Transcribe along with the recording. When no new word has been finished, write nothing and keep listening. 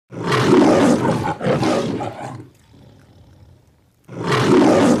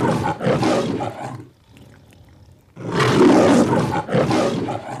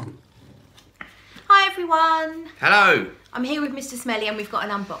Hello. I'm here with Mr Smelly and we've got an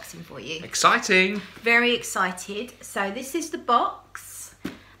unboxing for you. Exciting. Very excited. So this is the box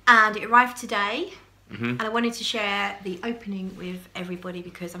and it arrived today. And I wanted to share the opening with everybody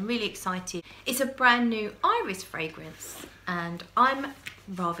because I'm really excited. It's a brand new iris fragrance and I'm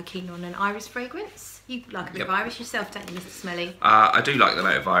rather keen on an iris fragrance. You like a bit of iris yourself, don't you, Mr Smelly? I do like the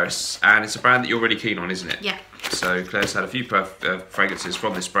note of iris, and it's a brand that you're really keen on, isn't it? Yeah. So Claire's had a few fragrances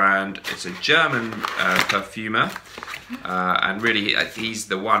from this brand. It's a German perfumer, and really he's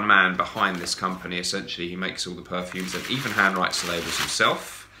the one man behind this company. Essentially, he makes all the perfumes and even hand writes the labels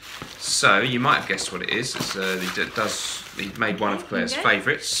himself. So you might have guessed what it is. He made one of Claire's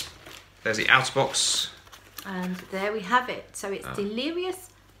favourites. There's the outer box. And there we have it. So it's Delirious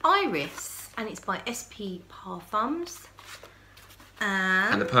Iris, and it's by SP Parfums.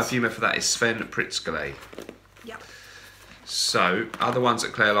 And the perfumer for that is Sven Pritzgerle. Yep. So other ones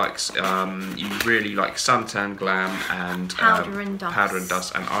that Claire likes, you really like Suntan Glam and Powder and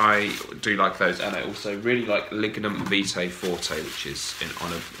Dust. And I do like those. And I also really like Lignum Vitae Forte, which is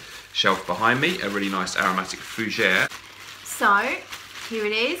on a shelf behind me. A really nice aromatic fougere. So here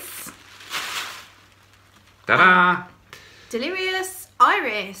it is. Ta-da! Delirious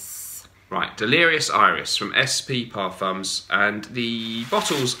Iris. Right, Delirious Iris from SP Parfums, and the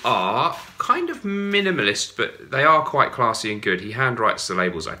bottles are kind of minimalist, but they are quite classy and good. He handwrites the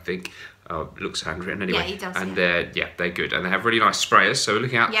labels, I think. Looks handwritten anyway. Yeah, he does. And they're good, and they have really nice sprayers. So we're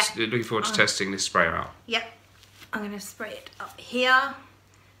looking forward to testing this sprayer out. Yep, I'm going to spray it up here.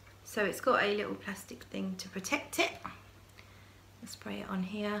 So it's got a little plastic thing to protect it. I'll spray it on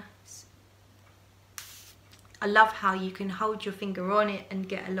here. I love how you can hold your finger on it and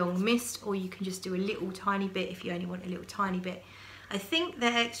get a long mist, or you can just do a little tiny bit if you only want a little tiny bit. I think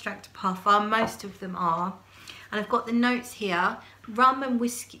they're extract parfum, most of them are. And I've got the notes here: rum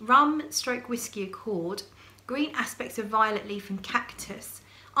stroke whiskey accord, green aspects of violet leaf and cactus,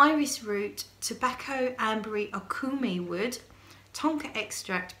 iris root, tobacco, ambery, okumi wood, tonka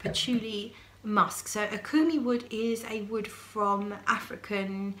extract, patchouli, musk. So okumi wood is a wood from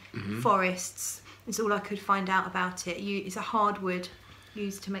African forests. That's all I could find out about it. It's a hardwood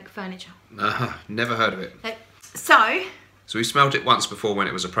used to make furniture. Never heard of it. So we smelled it once before when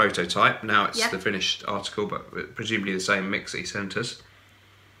it was a prototype. Now it's the finished article, but presumably the same mix that he sent us.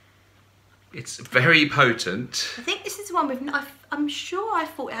 It's very potent. I think this is the one with, I'm sure I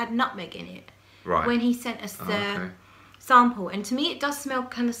thought it had nutmeg in it. Right. When he sent us the sample. And to me it does smell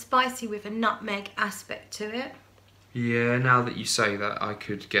kind of spicy with a nutmeg aspect to it. Yeah, now that you say that, I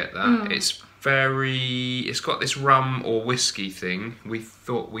could get that. It's got this rum or whiskey thing. We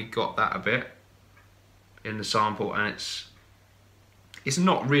thought we got that a bit in the sample, and it's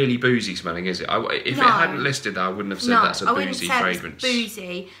not really boozy smelling, is it? If it hadn't listed that, I wouldn't have said that's a boozy fragrance. It's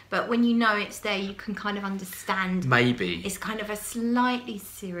boozy, but when you know it's there, you can kind of understand. Maybe it's kind of a slightly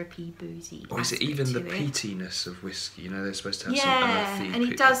syrupy, boozy. Or is it even the peatiness of whiskey? You know, they're supposed to have some earthy. Yeah, and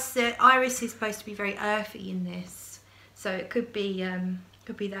it does. The iris is supposed to be very earthy in this, so it could be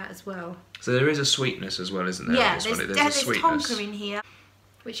that as well. So there is a sweetness as well, isn't there? Yeah, there's tonka in here,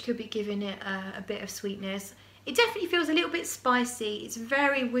 which could be giving it a bit of sweetness. It definitely feels a little bit spicy. It's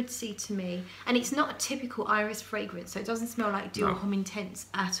very woodsy to me, and it's not a typical iris fragrance, so it doesn't smell like Dior Homme Intense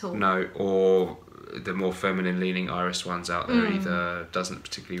at all. No, or the more feminine leaning iris ones out there either. Doesn't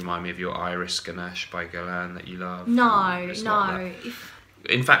particularly remind me of your Iris Ganache by Gogh that you love. No.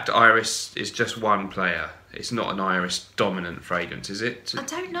 In fact, iris is just one player. It's not an iris dominant fragrance, is it? I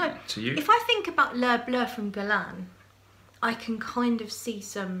don't know. To you? If I think about Le Bleu from Gogh, I can kind of see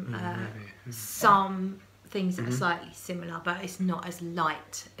some things that are slightly similar, but it's not as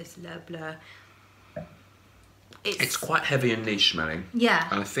light as Le Bleu. It's quite heavy and niche smelling. Yeah.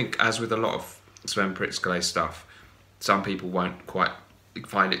 And I think, as with a lot of Sven Pritzgerle stuff, some people won't quite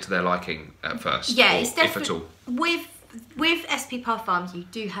find it to their liking at first. Yeah, it's definitely, if at all. With SP Parfums, you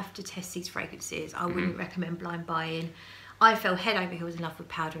do have to test these fragrances. I wouldn't recommend blind buying. I fell head over heels in love with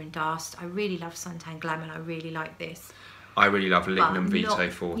Powder and Dust. I really love Suntan Glam, and I really like this. I really love Lignum Vitae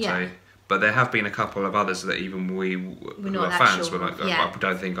Forte. Yeah. But there have been a couple of others that even we were fans were like, I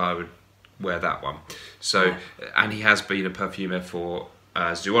don't think I would wear that one. So, and he has been a perfumer for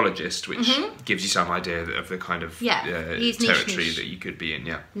zoologist, which gives you some idea of the kind of territory that you could be in.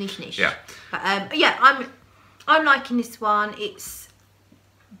 Yeah. Niche. Yeah. But I'm liking this one. It's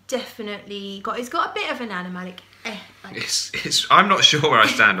definitely it's got a bit of an animalic. I'm not sure where I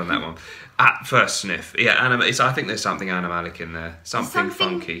stand on that one. At first sniff, I think there's something animalic in there, something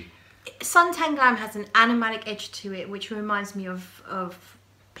funky. Suntan Glam has an animalic edge to it, which reminds me of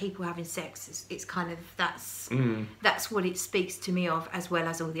people having sex. It's kind of that's what it speaks to me of, as well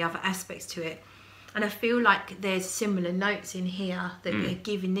as all the other aspects to it. And I feel like there's similar notes in here that are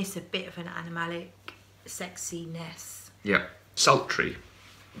giving this a bit of an animalic sexiness. Yeah, sultry.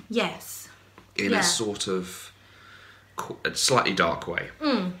 Yes. In a sort of slightly dark way,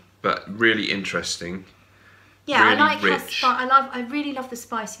 but really interesting. Yeah, really I like rich. I really love the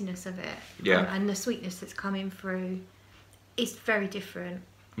spiciness of it. Yeah. And the sweetness that's coming through. It's very different.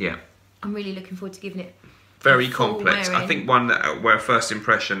 Yeah. I'm really looking forward to giving it. Very complex. I think one that, where first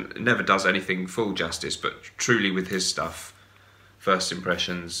impression never does anything full justice, but truly with his stuff, first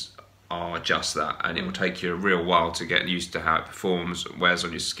impressions are just that, and it will take you a real while to get used to how it performs, wears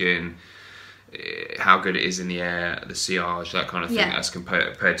on your skin, how good it is in the air, the sillage, that kind of thing, as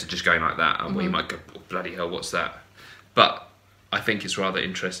compared to just going like that, and where you might go, oh, bloody hell, what's that? But I think it's rather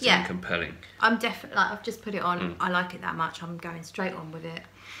interesting and compelling. I'm definitely, like, I've just put it on. I like it that much. I'm going straight on with it.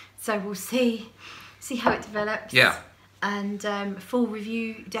 So we'll see how it develops. Yeah. And full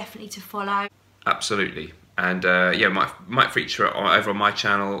review definitely to follow. Absolutely. And yeah, might feature it over on my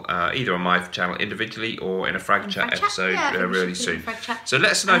channel, either on my channel individually or in a Frag Chat episode really soon. So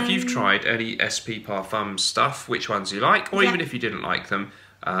let us know if you've tried any SP Parfum stuff, which ones you like, or even if you didn't like them,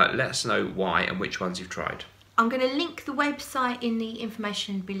 let us know why and which ones you've tried. I'm going to link the website in the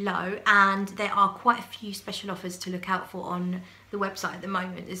information below, and there are quite a few special offers to look out for on the website at the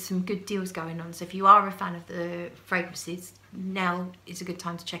moment. There's some good deals going on, so if you are a fan of the fragrances, now is a good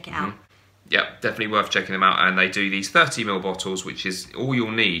time to check it out. Yeah, definitely worth checking them out. And they do these 30ml bottles, which is all you'll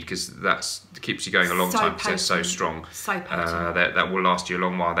need, because that keeps you going a long time because they're so strong. So potent. That will last you a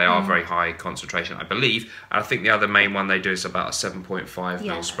long while. They are very high concentration, I believe. And I think the other main one they do is about a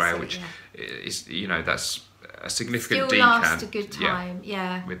 7.5ml spray, which is, you know, that's a significant Still decant. lasts a good time,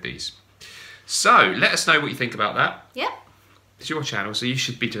 with these. So let us know what you think about that. Yeah. It's your channel, so you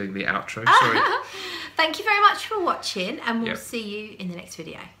should be doing the outro. Sorry. Thank you very much for watching, and we'll see you in the next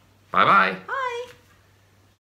video. Bye-bye. Bye.